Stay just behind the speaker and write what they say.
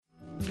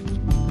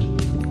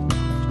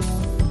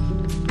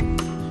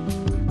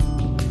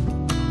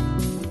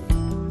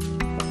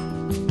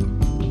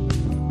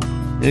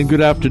And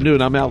good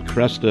afternoon. I'm Al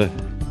Cresta.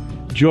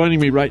 Joining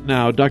me right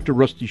now, Dr.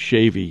 Rusty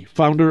Chavey,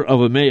 founder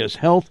of Emmaus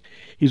Health.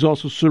 He's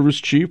also service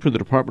chief for the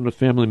Department of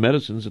Family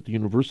Medicines at the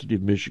University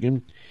of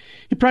Michigan.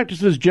 He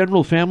practices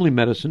general family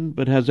medicine,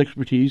 but has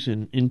expertise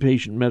in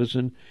inpatient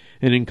medicine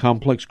and in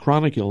complex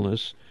chronic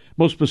illness,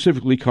 most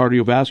specifically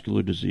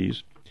cardiovascular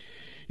disease.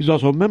 He's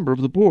also a member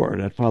of the board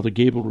at Father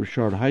Gabriel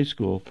Richard High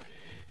School.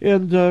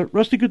 And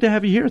Rusty, good to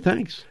have you here.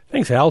 Thanks.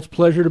 Thanks, Al. It's a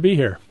pleasure to be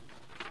here.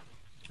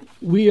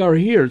 We are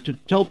here to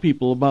tell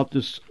people about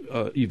this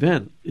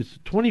event. It's the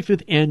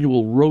 25th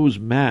Annual Rose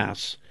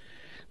Mass.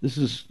 This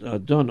is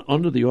done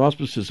under the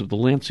auspices of the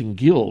Lansing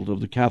Guild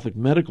of the Catholic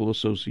Medical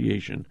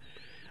Association.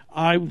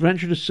 I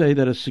venture to say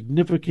that a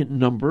significant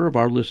number of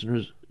our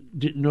listeners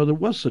didn't know there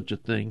was such a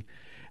thing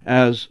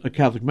as a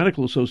Catholic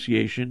Medical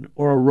Association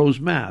or a Rose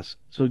Mass.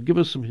 So give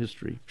us some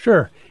history.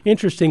 Sure.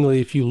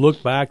 Interestingly, if you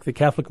look back, the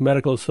Catholic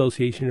Medical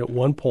Association at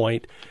one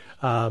point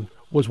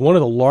was one of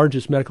the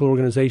largest medical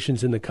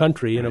organizations in the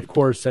country. And, of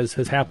course, as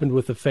has happened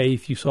with the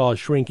faith, you saw a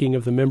shrinking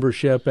of the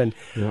membership. And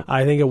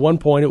I think at one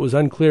point it was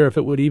unclear if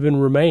it would even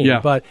remain.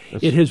 But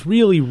it has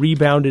really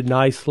rebounded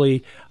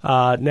nicely.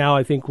 Now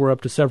I think we're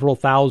up to several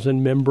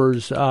thousand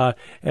members.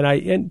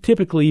 And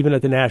typically even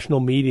at the national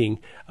meeting,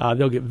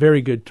 they'll get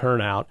very good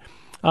turnout.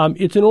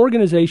 It's an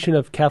organization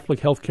of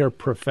Catholic healthcare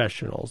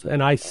professionals.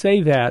 And I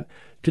say that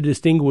to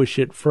distinguish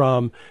it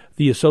from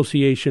the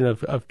Association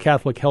of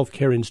Catholic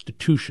Healthcare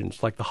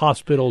Institutions, like the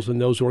hospitals and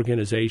those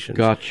organizations.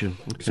 Gotcha.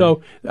 Okay.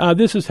 So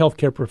this is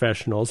healthcare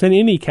professionals, and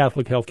any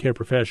Catholic healthcare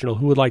professional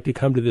who would like to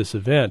come to this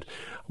event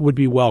would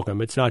be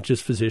welcome. It's not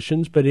just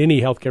physicians, but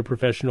any healthcare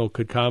professional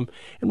could come.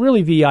 And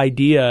really the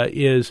idea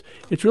is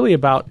it's really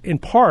about, in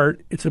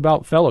part, it's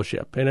about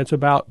fellowship, and it's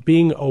about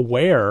being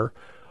aware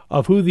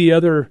of who the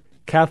other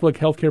Catholic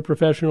healthcare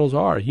professionals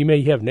are. You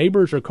may have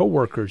neighbors or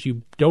coworkers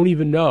you don't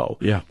even know.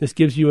 This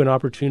gives you an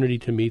opportunity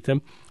to meet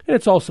them. And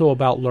it's also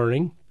about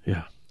learning.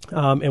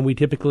 And we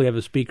typically have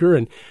a speaker,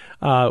 and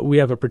we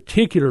have a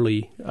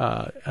particularly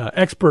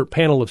expert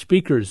panel of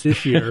speakers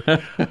this year,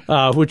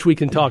 which we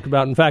can talk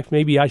about. In fact,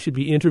 maybe I should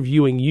be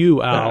interviewing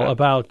you, Al,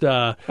 about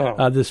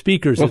the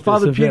speakers at this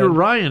Father event. Peter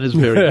Ryan is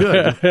very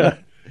good.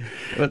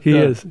 But, he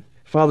is.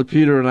 Father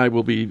Peter and I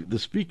will be the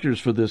speakers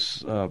for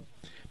this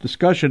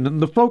discussion, and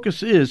the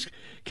focus is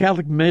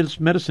Catholic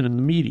medicine in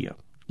the media.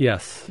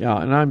 Yes.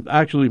 Yeah, and I'm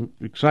actually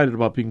excited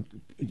about being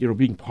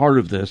part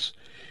of this.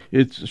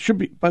 It should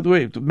be, by the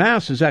way, the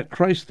Mass is at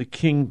Christ the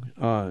King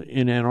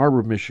in Ann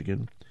Arbor,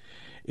 Michigan,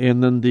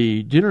 and then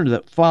the dinner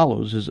that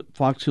follows is at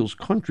Fox Hills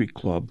Country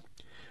Club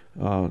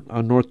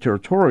on North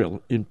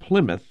Territorial in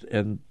Plymouth,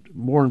 and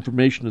more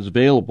information is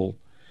available.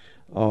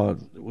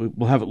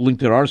 We'll have it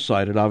linked at our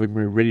site at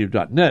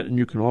avemariaradio.net, and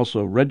you can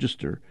also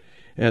register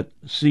at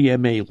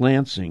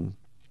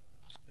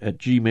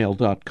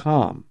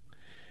cmalansing@gmail.com.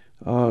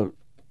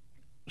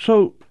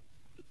 So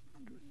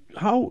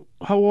how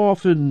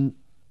often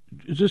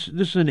is this?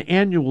 This is an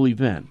annual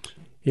event.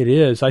 It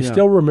is. I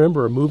still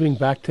remember moving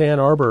back to Ann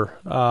Arbor,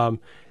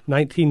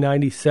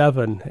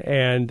 1997,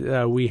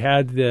 and we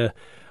had the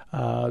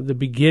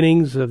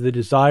beginnings of the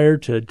desire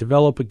to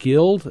develop a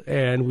guild,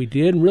 and we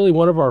did. And really,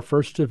 one of our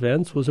first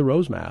events was a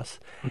Rose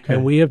Mass,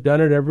 and we have done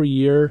it every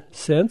year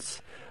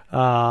since.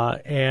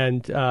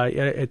 And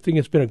I think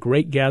it's been a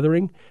great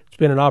gathering. It's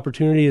been an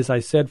opportunity, as I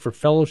said, for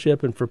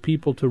fellowship and for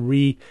people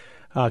to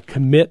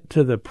commit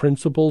to the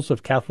principles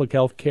of Catholic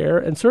health care.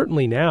 And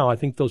certainly now, I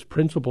think those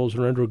principles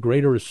are under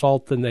greater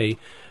assault than they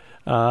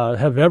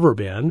have ever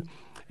been.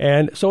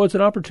 And so it's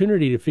an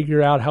opportunity to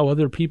figure out how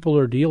other people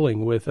are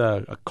dealing with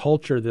a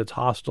culture that's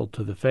hostile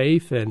to the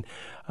faith, and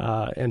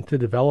to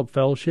develop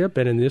fellowship,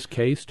 and in this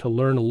case, to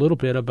learn a little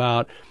bit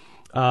about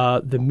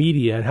the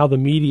media and how the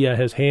media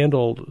has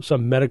handled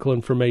some medical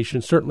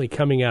information, certainly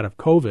coming out of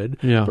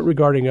COVID, but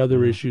regarding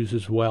other issues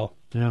as well.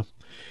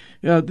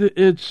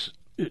 It's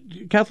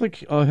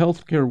Catholic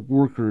healthcare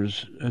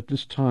workers at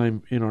this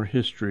time in our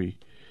history.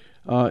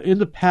 In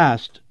the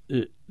past,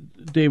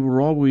 they were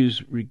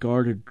always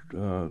regarded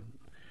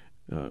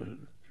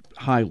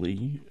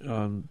highly.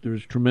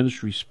 There's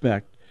tremendous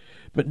respect.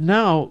 But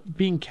now,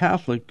 being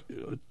Catholic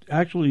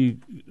actually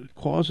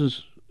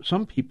causes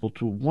some people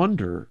to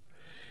wonder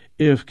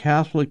if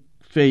Catholic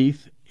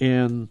faith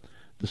and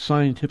the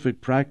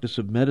scientific practice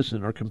of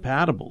medicine are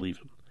compatible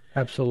even.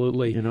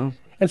 Absolutely. And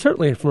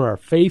certainly from our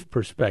faith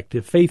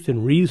perspective, faith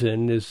and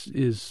reason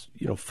is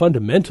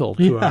fundamental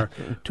to our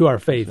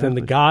faith. Exactly. And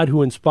the God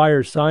who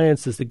inspires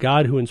science is the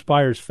God who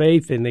inspires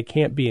faith, and they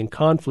can't be in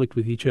conflict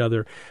with each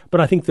other.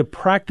 But I think the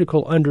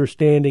practical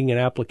understanding and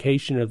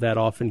application of that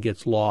often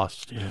gets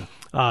lost,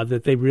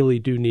 that they really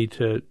do need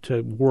to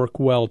work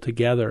well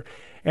together.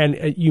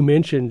 And you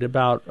mentioned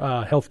about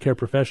healthcare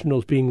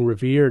professionals being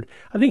revered.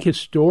 I think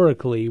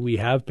historically we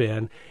have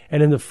been.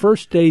 And in the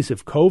first days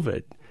of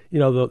COVID,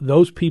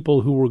 those people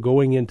who were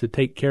going in to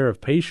take care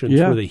of patients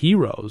were the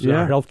heroes,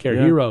 our healthcare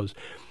heroes.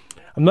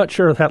 I'm not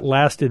sure if that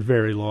lasted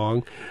very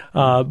long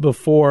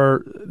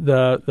before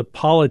the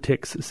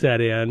politics set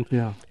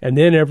in. And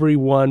then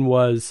everyone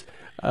was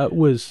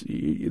was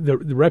the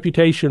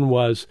reputation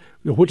was,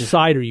 which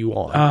side are you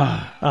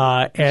on?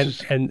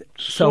 And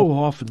so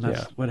often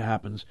that's what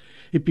happens.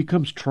 It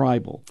becomes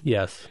tribal.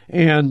 Yes.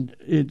 And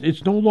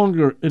it's no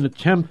longer an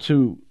attempt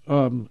to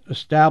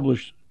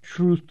establish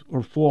truth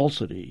or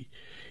falsity.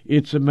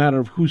 It's a matter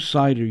of whose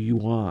side are you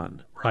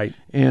on. Right.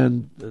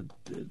 And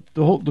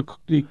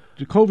the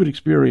COVID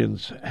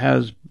experience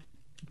has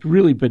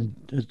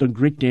done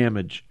great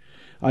damage,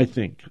 I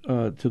think,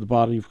 to the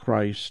body of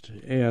Christ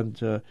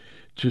and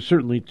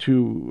certainly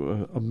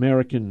to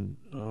American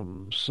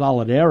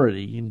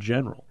solidarity in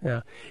general.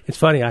 Yeah. It's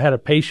funny. I had a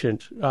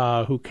patient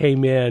who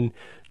came in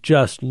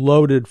just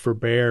loaded for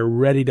bear,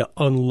 ready to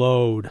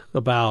unload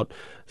about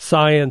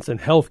science and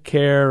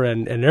healthcare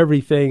and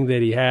everything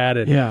that he had.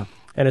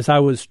 And as I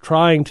was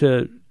trying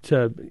to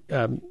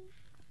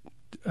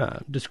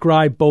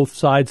describe both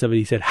sides of it,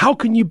 he said, "How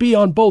can you be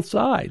on both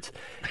sides?"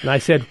 And I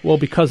said, "Well,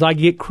 because I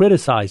get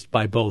criticized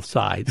by both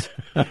sides."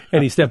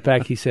 And he stepped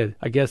back. He said,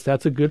 "I guess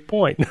that's a good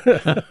point."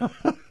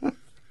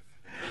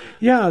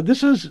 Yeah,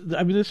 this is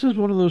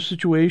one of those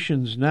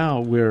situations now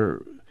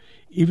where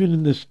even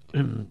in this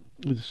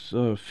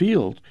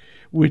field,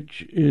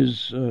 which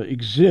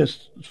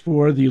exists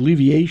for the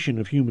alleviation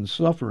of human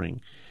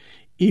suffering,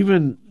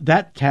 even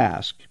that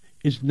task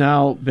is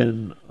now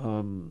been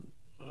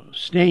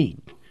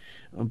stained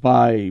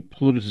by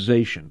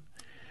politicization,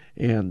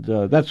 and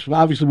that's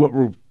obviously what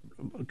we're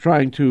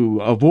trying to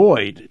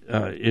avoid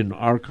in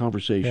our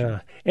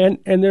conversation. Yeah,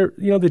 and there,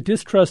 the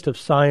distrust of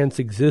science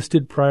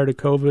existed prior to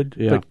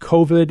COVID, but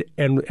COVID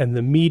and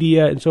the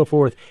media and so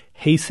forth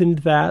hastened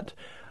that.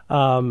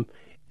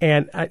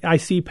 And I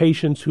see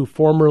patients who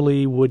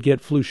formerly would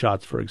get flu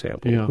shots, for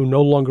example, who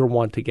no longer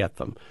want to get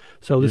them.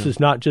 So this is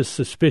not just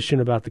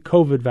suspicion about the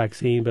COVID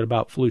vaccine, but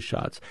about flu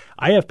shots.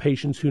 I have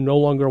patients who no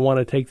longer want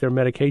to take their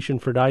medication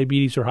for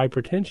diabetes or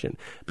hypertension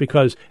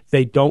because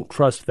they don't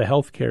trust the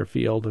healthcare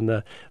field and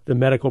the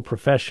medical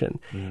profession.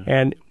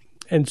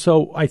 And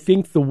so I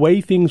think the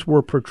way things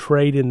were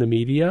portrayed in the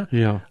media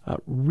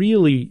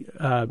really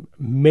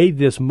made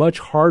this much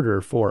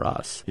harder for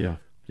us.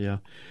 Yeah,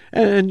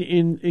 and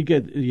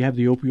again, you have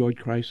the opioid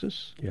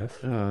crisis. Yes,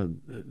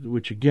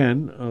 which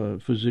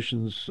again,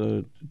 physicians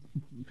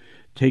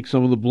take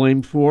some of the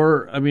blame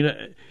for. I mean,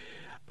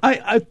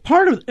 I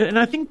part of, and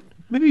I think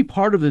maybe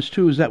part of this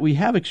too is that we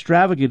have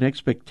extravagant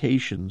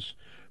expectations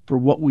for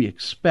what we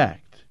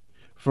expect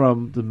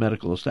from the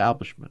medical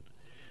establishment.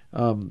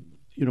 When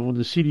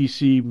the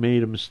CDC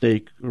made a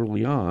mistake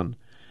early on,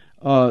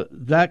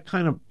 that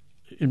kind of,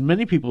 in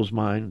many people's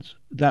minds,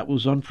 that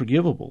was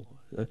unforgivable.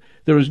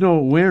 There was no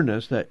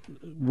awareness that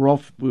we're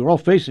all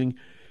facing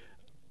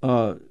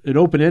an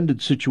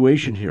open-ended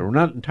situation here. We're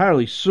not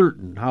entirely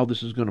certain how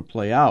this is going to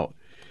play out,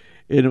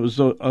 and it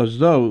was as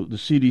though the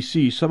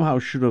CDC somehow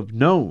should have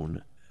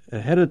known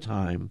ahead of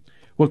time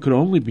what could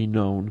only be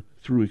known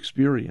through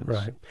experience.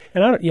 Right,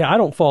 and I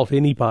don't fault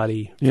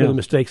anybody for the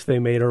mistakes they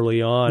made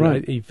early on.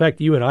 Right. In fact,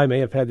 you and I may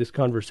have had this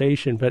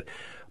conversation, but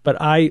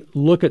I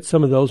look at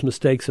some of those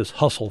mistakes as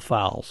hustle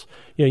fouls.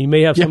 You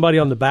may have somebody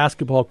on the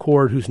basketball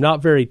court who's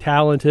not very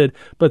talented,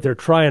 but they're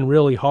trying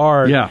really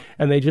hard,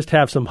 and they just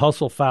have some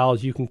hustle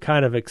fouls. You can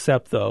kind of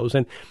accept those.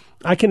 And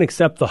I can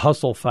accept the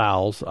hustle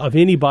fouls of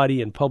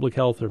anybody in public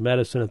health or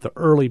medicine at the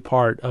early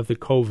part of the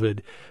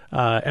COVID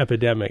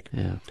epidemic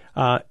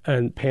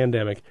and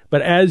pandemic.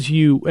 But as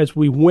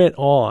we went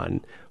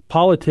on,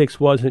 politics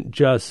wasn't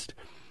just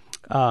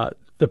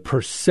the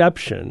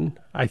perception.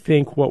 I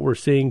think what we're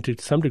seeing to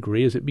some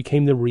degree is it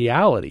became the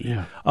reality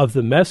of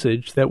the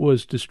message that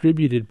was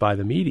distributed by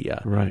the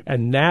media. Right.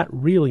 And that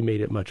really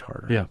made it much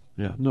harder.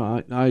 Yeah.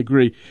 No, I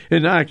agree.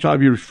 And actually, I'll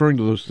be referring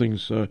to those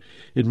things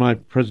in my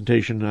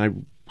presentation. I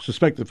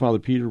suspect that Father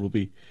Peter will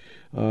be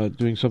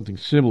doing something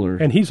similar.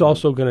 And he's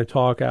also going to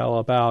talk, Al,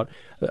 about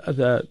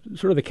the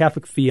sort of the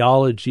Catholic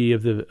theology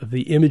of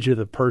the image of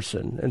the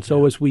person. And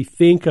so as we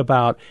think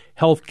about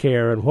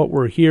healthcare and what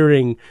we're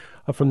hearing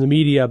from the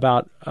media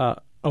about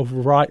a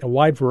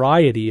wide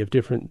variety of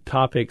different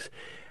topics,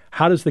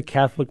 how does the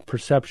Catholic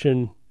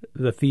perception,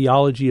 the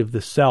theology of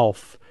the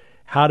self,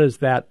 how does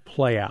that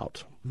play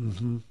out?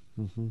 Mm-hmm.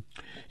 Mm-hmm.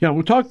 Yeah,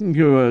 we're talking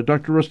to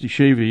Dr. Rusty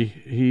Chavey.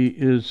 He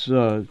is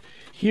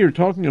here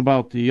talking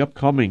about the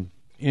upcoming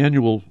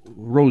annual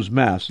Rose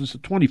Mass. It's the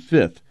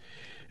 25th.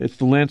 It's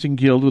the Lansing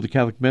Guild of the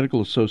Catholic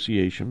Medical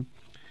Association,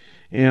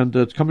 and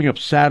it's coming up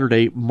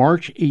Saturday,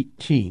 March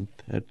 18th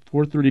at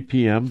 4:30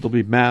 p.m. There'll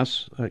be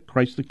Mass at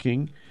Christ the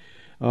King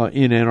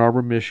in Ann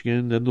Arbor,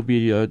 Michigan. Then there'll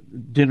be a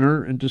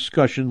dinner and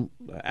discussion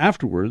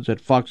afterwards at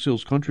Fox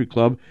Hills Country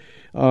Club.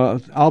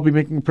 I'll be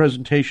making a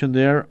presentation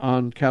there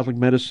on Catholic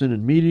medicine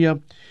and media.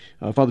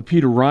 Father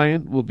Peter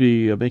Ryan will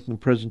be making a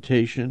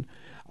presentation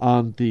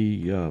on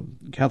the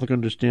Catholic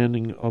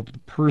understanding of the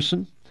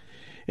person.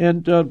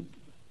 And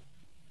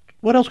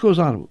what else goes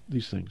on with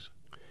these things?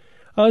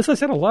 As I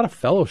said, a lot of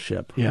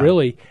fellowship,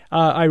 really.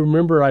 I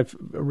remember I've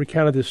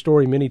recounted this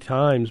story many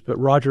times, but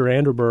Roger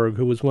Anderberg,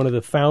 who was one of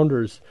the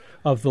founders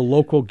of the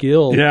local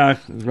guild. Yeah,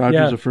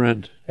 Roger's a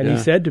friend. And he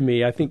said to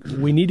me, I think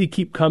we need to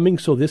keep coming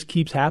so this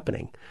keeps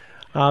happening.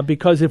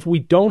 Because if we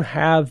don't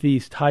have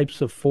these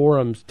types of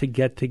forums to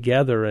get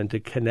together and to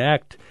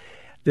connect,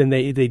 then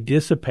they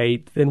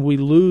dissipate, then we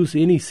lose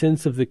any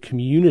sense of the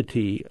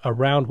community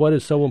around what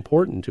is so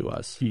important to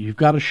us. You've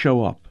got to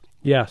show up.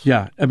 Yes.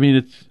 Yeah. I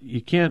mean,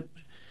 you can't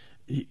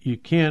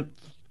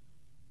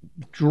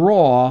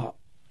draw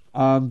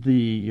on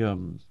the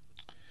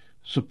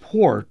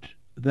support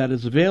that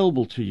is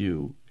available to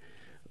you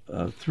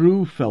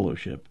through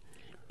fellowship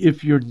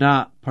if you're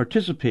not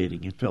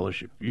participating in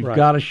fellowship. You've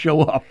got to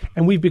show up.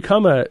 And we've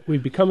become a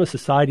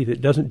society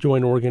that doesn't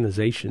join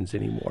organizations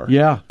anymore.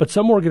 Yeah. But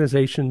some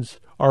organizations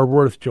are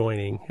worth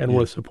joining and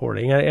worth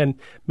supporting. And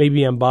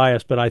maybe I'm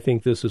biased, but I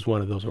think this is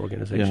one of those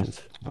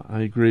organizations. Yeah,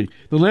 I agree.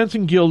 The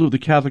Lansing Guild of the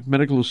Catholic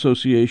Medical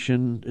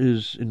Association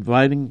is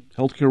inviting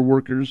healthcare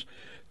workers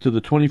to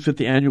the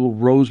 25th Annual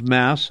Rose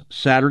Mass,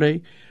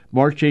 Saturday,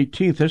 March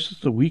 18th. This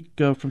is a week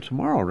from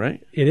tomorrow,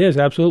 right? It is,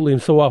 absolutely.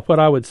 And so what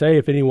I would say,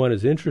 if anyone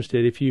is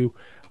interested, if you,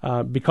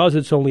 because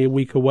it's only a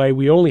week away,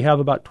 we only have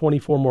about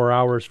 24 more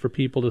hours for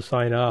people to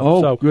sign up.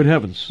 Oh, so good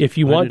heavens. If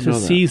you want to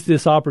seize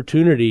this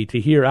opportunity to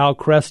hear Al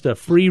Cresta,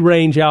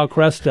 free-range Al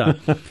Cresta,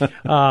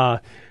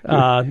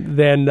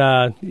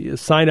 then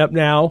sign up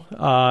now.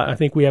 I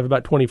think we have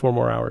about 24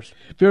 more hours.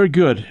 Very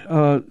good.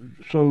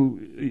 So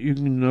you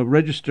can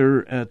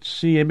register at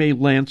CMA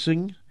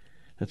Lansing.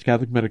 That's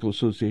Catholic Medical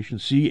Association,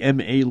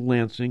 CMA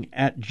Lansing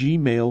at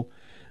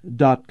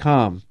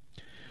gmail.com.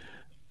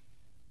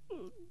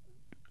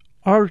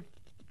 Are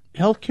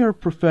healthcare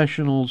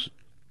professionals,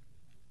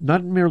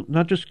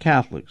 not just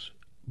Catholics,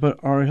 but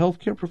are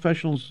healthcare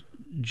professionals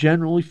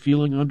generally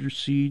feeling under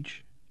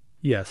siege?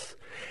 Yes.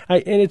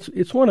 And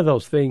it's one of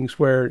those things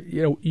where,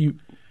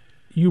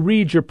 you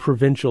read your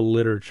provincial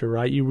literature,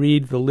 right? You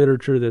read the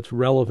literature that's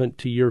relevant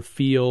to your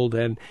field,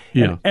 and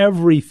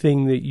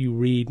everything that you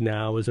read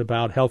now is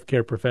about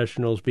healthcare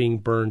professionals being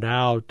burned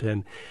out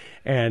and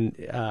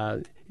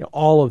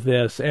all of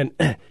this. And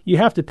you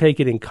have to take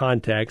it in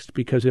context,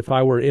 because if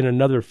I were in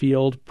another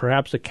field,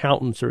 perhaps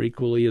accountants are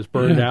equally as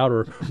burned out,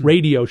 or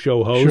radio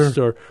show hosts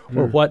or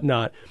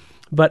whatnot.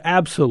 But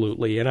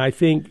absolutely. And I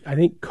think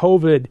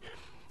COVID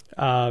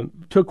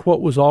took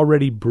what was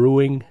already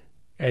brewing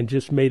and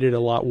just made it a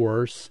lot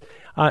worse.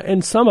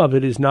 And some of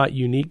it is not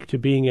unique to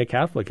being a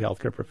Catholic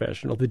healthcare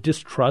professional. The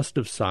distrust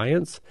of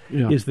science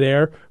is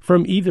there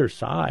from either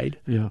side.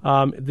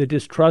 The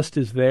distrust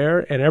is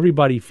there, and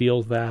everybody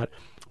feels that.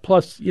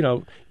 Plus,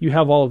 you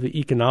have all of the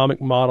economic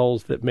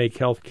models that make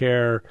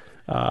healthcare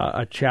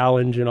a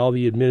challenge, and all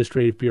the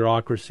administrative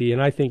bureaucracy.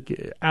 And I think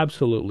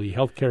absolutely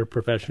healthcare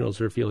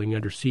professionals are feeling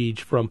under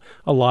siege from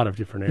a lot of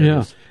different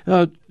areas.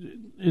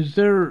 Is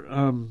there...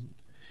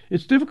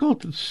 It's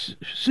difficult to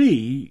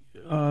see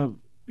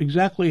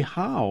exactly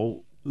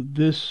how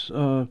this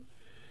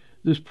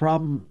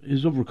problem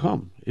is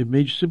overcome. It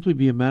may simply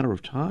be a matter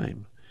of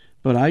time,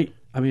 but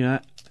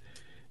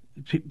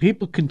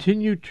people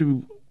continue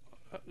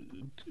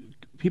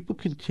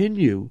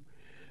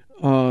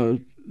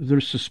their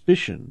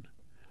suspicion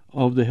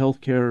of the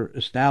healthcare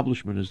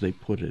establishment, as they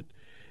put it,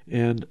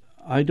 and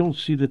I don't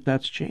see that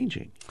that's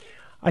changing.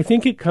 I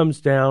think it comes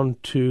down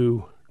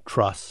to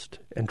trust,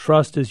 and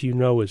trust, as you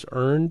know, is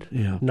earned,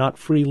 not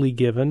freely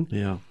given.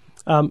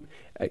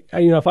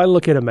 If I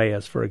look at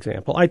Emmaus, for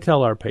example, I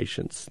tell our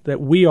patients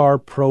that we are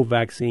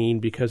pro-vaccine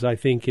because I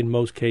think in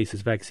most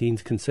cases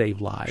vaccines can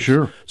save lives.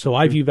 So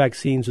I view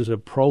vaccines as a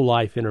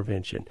pro-life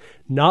intervention.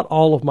 Not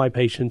all of my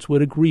patients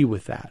would agree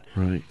with that.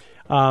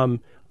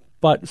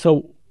 But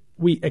so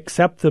we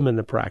accept them in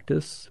the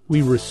practice.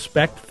 We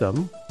respect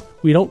them.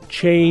 We don't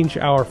change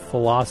our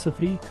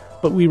philosophy,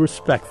 but we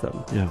respect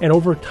them. And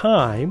over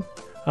time,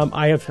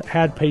 I have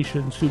had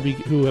patients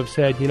who have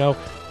said,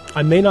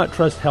 I may not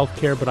trust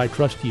healthcare, but I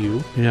trust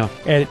you.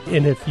 And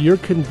if you're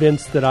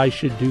convinced that I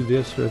should do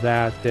this or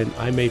that, then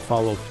I may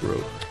follow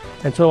through.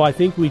 And so I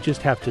think we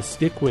just have to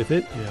stick with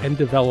it and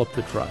develop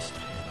the trust.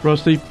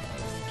 Rusty,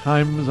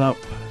 time is up.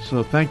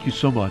 So thank you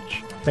so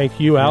much. Thank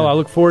you, Al. I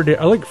look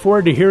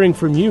forward to hearing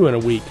from you in a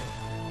week.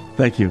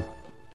 Thank you.